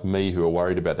Australians like me who are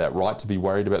worried about that right to be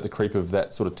worried about the creep of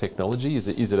that sort of technology? Is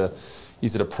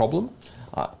it a problem?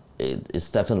 It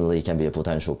definitely can be a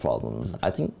potential problem.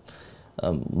 I think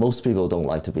most people don't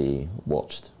like to be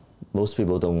watched. Most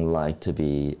people don't like to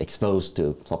be exposed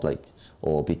to public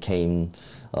or became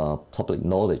public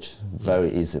knowledge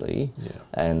very easily.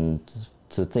 And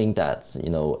to think that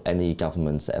any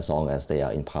governments, as long as they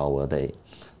are in power, they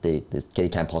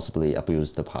can possibly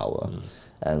abuse the power,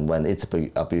 and when it's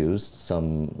abused,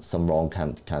 some wrong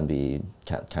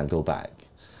can go back.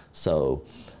 So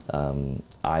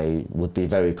I would be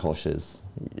very cautious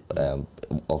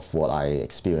of what I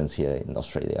experience here in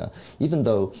Australia, even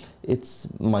though it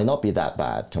might not be that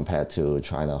bad compared to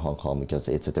China, Hong Kong, because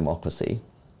it's a democracy.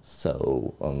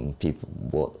 So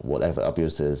people, whatever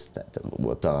abuses that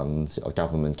were done,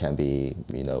 government can be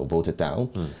voted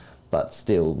down. But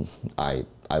still, I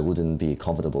wouldn't be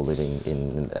comfortable living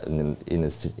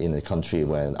in a country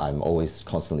where I'm always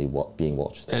constantly being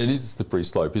watched. And it is a slippery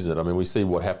slope, isn't it? I mean, we see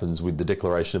what happens with the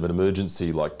declaration of an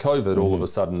emergency like COVID. All of a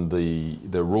sudden,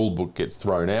 the rule book gets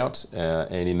thrown out,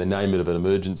 and in the name of an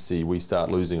emergency, we start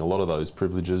losing a lot of those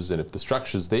privileges. And if the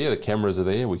structure's there, the cameras are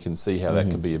there, we can see how that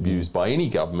can be abused by any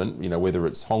government, whether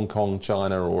it's Hong Kong,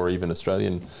 China, or even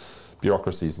Australian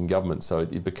bureaucracies and government. So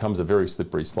it becomes a very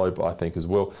slippery slope, I think, as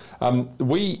well.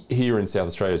 We here in South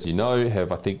Australia, as you know,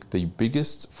 have, I think, the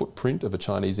biggest footprint of a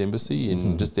Chinese embassy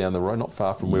in just down the road, not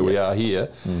far from where we are here.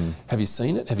 Have you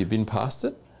seen it? Have you been past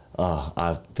it?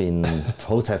 I've been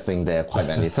protesting there quite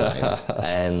many times,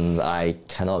 and I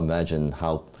cannot imagine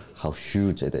how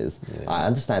huge it is. Yeah. I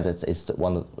understand that it's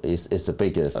the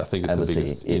biggest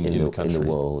embassy in the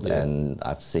world, and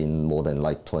I've seen more than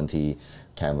like 20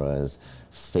 cameras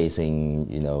facing,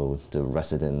 you know, the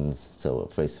residents, so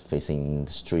facing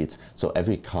the streets. So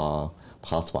every car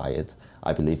passed by it,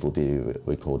 I believe, will be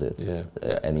recorded. Yeah.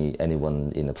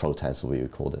 Anyone in the protest will be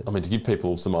recorded. I mean, to give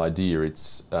people some idea,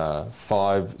 it's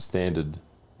 5 standard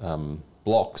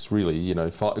blocks, really. You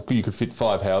know, you could fit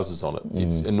 5 houses on it.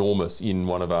 It's enormous in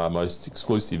one of our most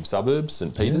exclusive suburbs,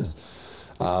 St. Peter's.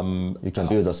 You can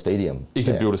build a stadium. You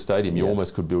can build a stadium. You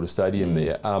almost could build a stadium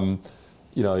there.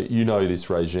 You know this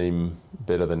regime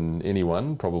better than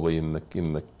anyone, probably in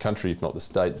the country, if not the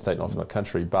state not from the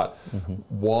country. But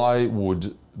why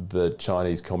would the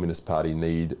Chinese Communist Party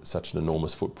need such an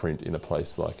enormous footprint in a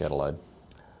place like Adelaide?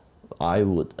 I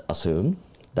would assume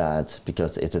that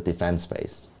because it's a defence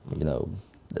base, you know,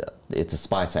 it's a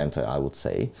spy centre, I would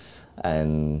say,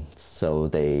 and so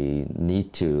they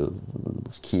need to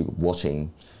keep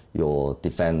watching your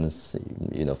defence,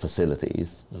 you know,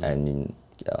 facilities and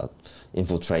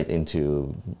infiltrate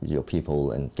into your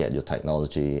people and get your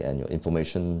technology and your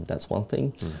information. That's one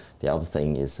thing. The other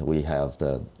thing is we have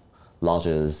the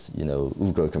largest, you know,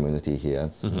 Uyghur community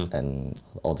here, and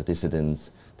all the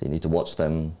dissidents. They need to watch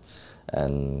them,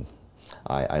 and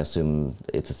I assume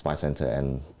it's a spy center,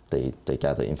 and they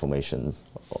gather information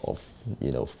of,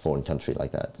 you know, foreign country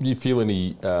like that. Do you feel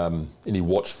any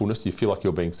watchfulness? Do you feel like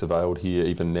you're being surveilled here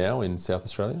even now in South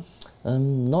Australia?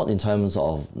 Not in terms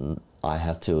of I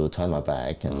have to turn my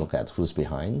back and look at who's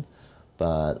behind,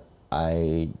 but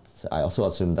I also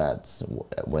assume that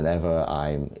whenever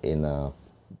I'm in a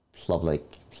public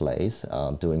place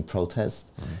doing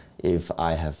protests, if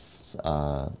I have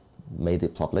made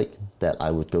it public that I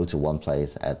would go to one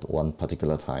place at one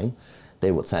particular time,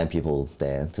 they would send people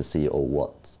there to see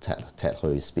what Ted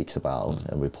Hui speaks about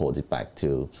and report it back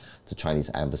to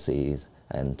Chinese embassies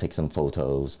and take some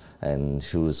photos and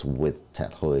who's with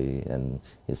Ted Hui and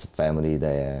his family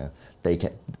there.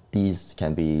 These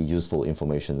can be useful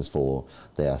information for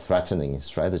their threatening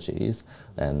strategies,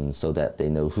 and so that they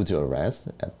know who to arrest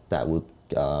that would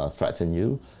threaten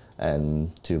you,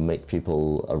 and to make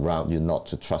people around you not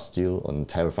to trust you and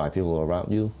terrify people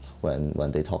around you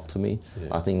when they talk to me.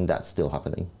 I think that's still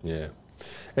happening. Yeah.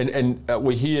 And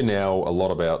we hear now a lot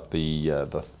about the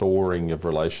thawing of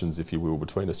relations, if you will,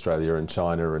 between Australia and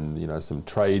China, and, you know, some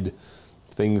trade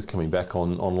things coming back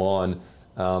online.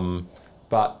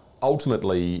 But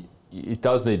ultimately, it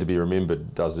does need to be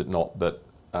remembered, does it not, that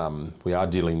we are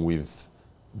dealing with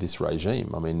this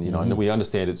regime. I mean, you know, we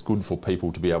understand it's good for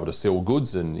people to be able to sell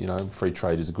goods, and, you know, free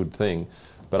trade is a good thing.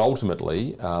 But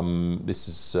ultimately, this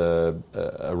is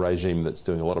a regime that's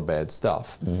doing a lot of bad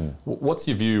stuff. What's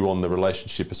your view on the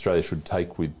relationship Australia should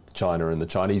take with China and the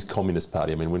Chinese Communist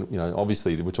Party? I mean, you know,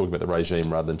 obviously we're talking about the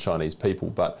regime rather than Chinese people,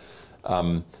 but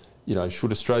you know,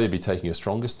 should Australia be taking a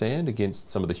stronger stand against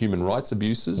some of the human rights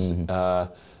abuses?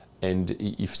 And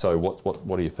if so,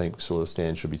 what do you think sort of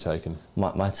stand should be taken?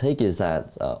 My take is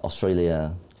that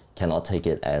Australia cannot take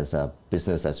it as a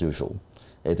business as usual.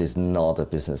 It is not a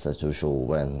business as usual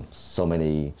when so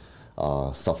many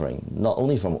are suffering, not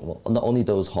only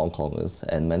those Hong Kongers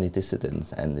and many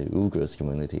dissidents and the Uyghurs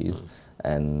communities,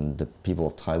 and the people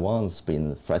of Taiwan's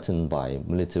been threatened by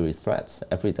military threats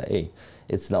every day.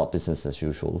 It's not business as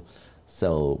usual.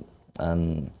 So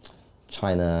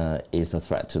China is a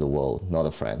threat to the world, not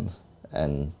a friend,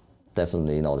 and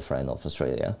definitely not a friend of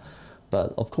Australia.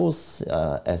 But of course,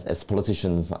 as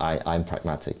politicians, I'm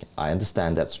pragmatic. I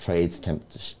understand that trades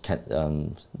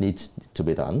needs to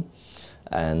be done,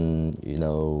 and, you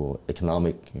know,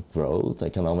 economic growth,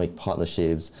 economic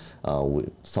partnerships.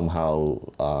 Somehow,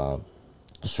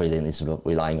 Australia is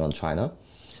relying on China,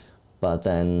 but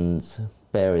then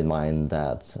bear in mind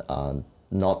that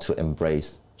not to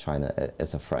embrace China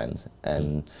as a friend,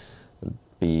 and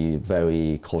be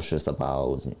very cautious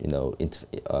about, you know,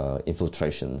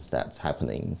 infiltrations that's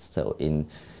happening. So in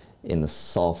a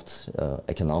soft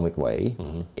economic way,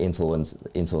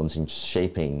 influencing,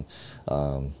 shaping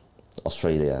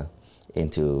Australia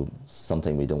into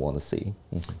something we don't want to see.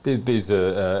 There's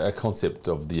a concept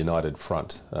of the United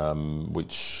Front,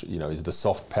 which, you know, is the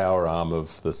soft power arm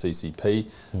of the CCP,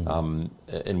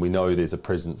 and we know there's a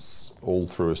presence all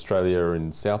through Australia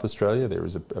and South Australia. There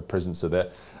is a presence of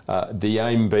that. The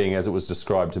aim being, as it was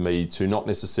described to me, to not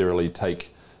necessarily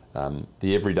take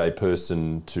the everyday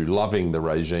person to loving the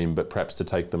regime, but perhaps to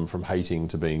take them from hating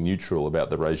to being neutral about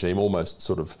the regime, almost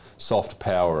sort of soft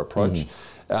power approach.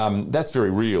 That's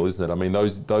very real, isn't it? I mean,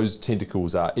 those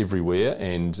tentacles are everywhere,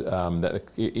 and that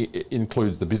it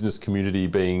includes the business community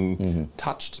being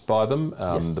touched by them,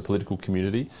 the political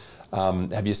community.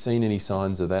 Have you seen any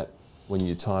signs of that when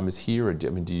your time is here? Or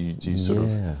do you sort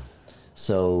of...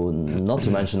 So not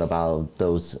to mention about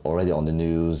those already on the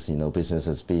news,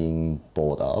 businesses being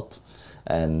bought up.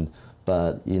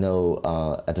 But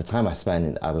at the time I spent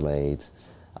in Adelaide,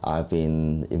 I've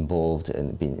been involved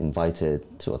and been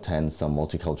invited to attend some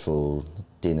multicultural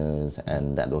dinners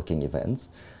and networking events.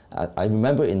 I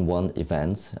remember in one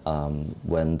event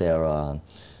when there are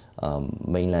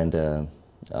mainlander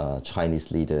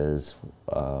Chinese leaders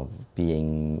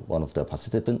being one of the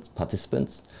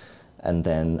participants, and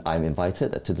then I'm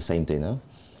invited to the same dinner,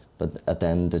 but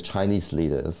then the Chinese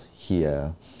leaders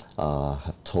here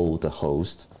have told the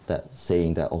host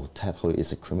saying that, oh, Ted Hui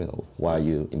is a criminal, why are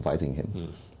you inviting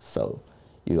him? So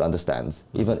you understand,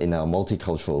 even in a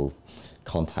multicultural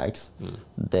context,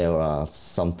 there are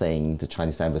something the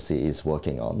Chinese embassy is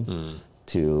working on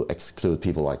to exclude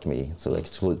people like me, so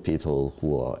exclude people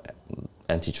who are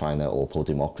anti-China or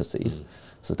pro-democracies.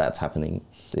 So that's happening.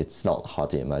 It's not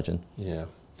hard to imagine. Yeah.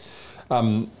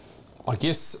 I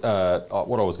guess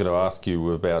what I was going to ask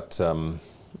you about,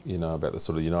 about the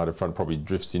sort of United Front probably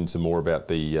drifts into more about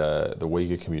the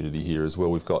Uyghur community here as well.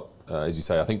 We've got, as you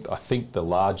say, I think the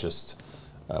largest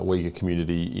Uyghur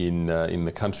community in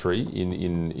the country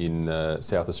in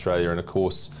South Australia, and of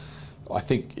course, I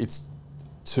think it's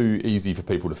too easy for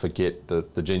people to forget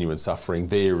the genuine suffering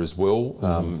there as well.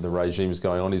 The regime is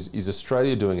going on. Is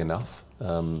Australia doing enough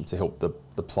to help the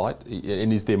plight?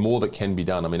 And is there more that can be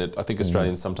done? I mean, I think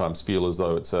Australians sometimes feel as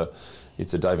though it's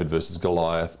a David versus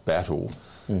Goliath battle.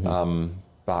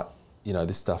 But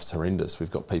this stuff's horrendous.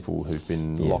 We've got people who've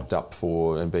been locked up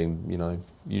for and being,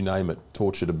 you name it,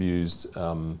 tortured, abused.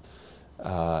 Should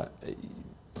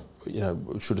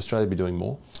Australia be doing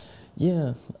more?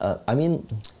 Yeah, I mean,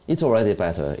 it's already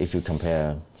better if you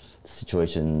compare the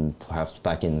situation perhaps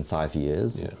back in 5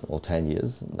 years or 10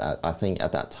 years. I think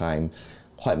at that time,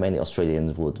 quite many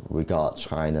Australians would regard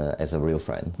China as a real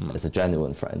friend, as a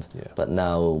genuine friend. But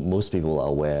now most people are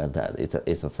aware that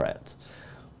it's a threat.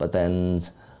 But then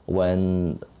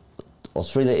when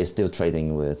Australia is still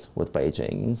trading with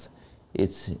Beijing,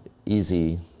 it's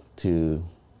easy to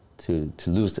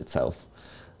lose itself.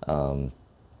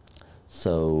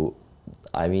 So,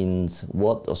 I mean,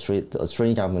 what the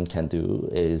Australian government can do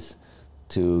is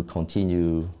to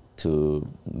continue to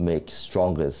make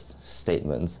strongest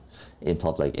statements in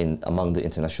public, among the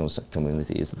international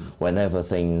communities. Whenever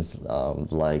things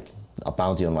like a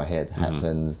bounty on my head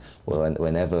happens,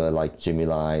 whenever like Jimmy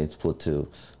Lai is put to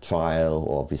trial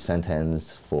or be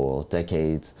sentenced for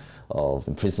decades of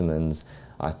imprisonment,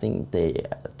 I think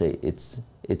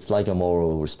it's like a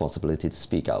moral responsibility to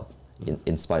speak up.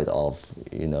 In spite of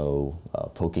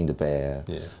poking the bear,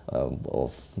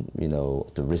 of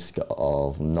the risk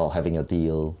of not having a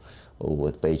deal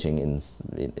with Beijing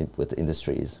with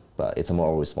industries, but it's a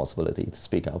moral responsibility to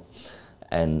speak up.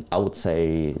 And I would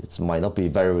say it might not be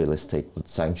very realistic with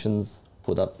sanctions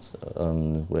put up.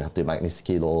 We have the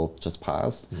Magnitsky law just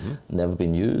passed, never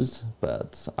been used,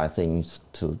 but I think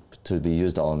to be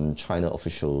used on China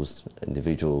officials,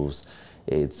 individuals,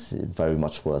 it's very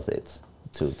much worth it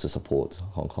to support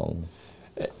Hong Kong.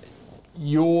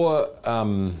 Your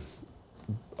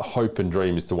hope and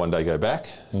dream is to one day go back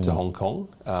to Hong Kong,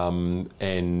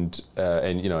 and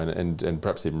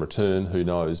perhaps even return. Who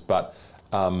knows? But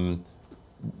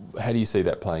how do you see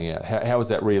that playing out? How is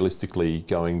that realistically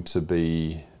going to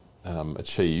be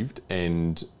achieved?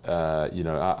 And are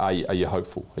you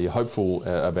hopeful? Are you hopeful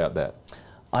about that?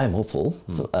 I am hopeful,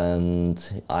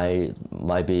 and I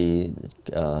might be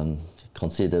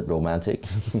considered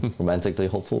romantically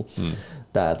hopeful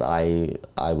that I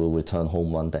will return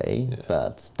home one day.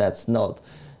 But it's not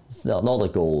a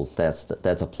goal. That's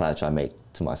a pledge I make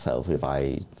to myself. If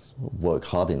I work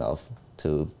hard enough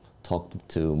to talk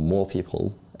to more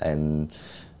people and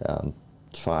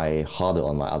try harder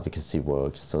on my advocacy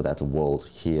work so that the world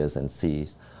hears and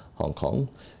sees Hong Kong,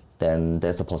 then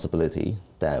there's a possibility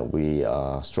that we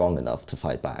are strong enough to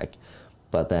fight back.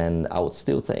 But then I would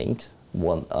still think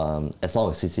as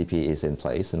long as CCP is in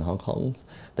place in Hong Kong,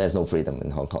 there's no freedom in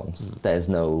Hong Kong. There's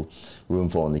no room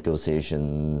for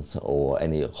negotiations or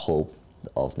any hope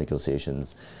of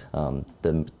negotiations.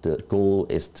 The goal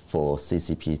is for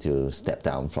CCP to step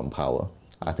down from power.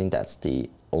 I think that's the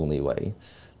only way.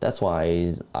 That's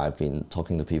why I've been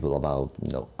talking to people about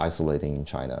isolating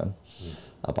China,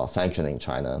 about sanctioning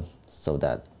China, so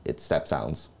that it steps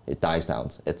down, it dies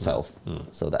down itself,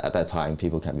 so that at that time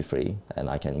people can be free and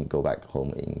I can go back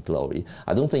home in glory.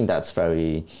 I don't think that's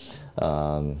very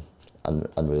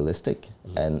unrealistic,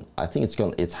 and I think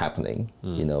it's happening.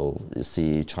 You know, you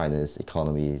see China's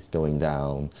economy is going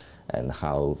down and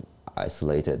how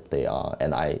isolated they are,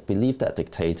 and I believe that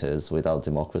dictators without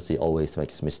democracy always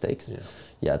makes mistakes.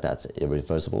 Yeah, that's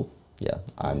irreversible. Yeah,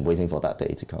 I'm waiting for that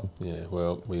day to come. Yeah,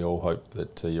 well, we all hope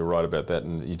that you're right about that,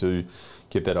 and you do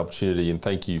get that opportunity. And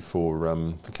thank you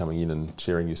for coming in and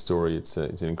sharing your story. It's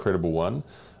an incredible one.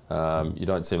 You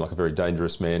don't seem like a very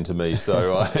dangerous man to me,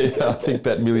 so I think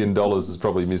that $1 million is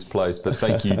probably misplaced. But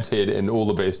thank you, Ted, and all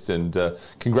the best, and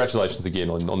congratulations again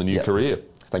on the new career.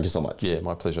 Thank you so much. Yeah,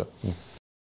 my pleasure.